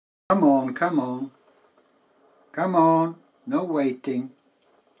Come on, come on. Come on, no waiting.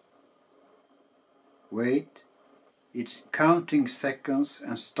 Wait. It's counting seconds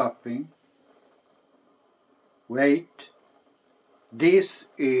and stopping. Wait. This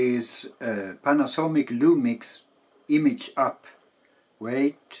is Panasonic Lumix image up.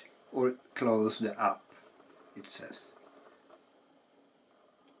 Wait or close the app, it says.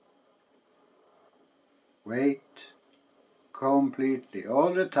 Wait completely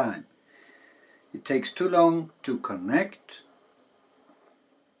all the time. It takes too long to connect.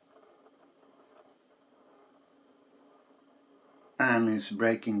 And it's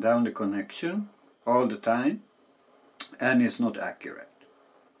breaking down the connection all the time, and it's not accurate.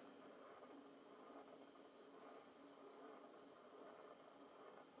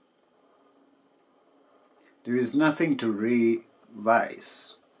 There is nothing to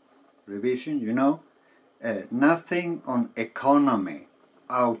revision, you know, nothing on economy,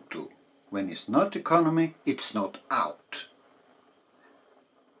 auto. When it's not economy, it's not out.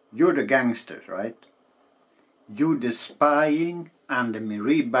 You're the gangsters, right? You the spying and the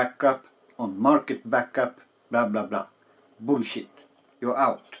Marie backup on market backup, blah blah blah. Bullshit. You're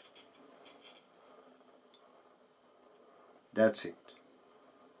out. That's it.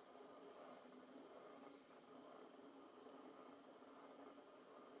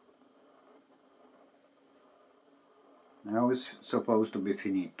 Now it's supposed to be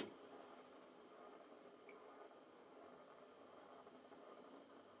finito.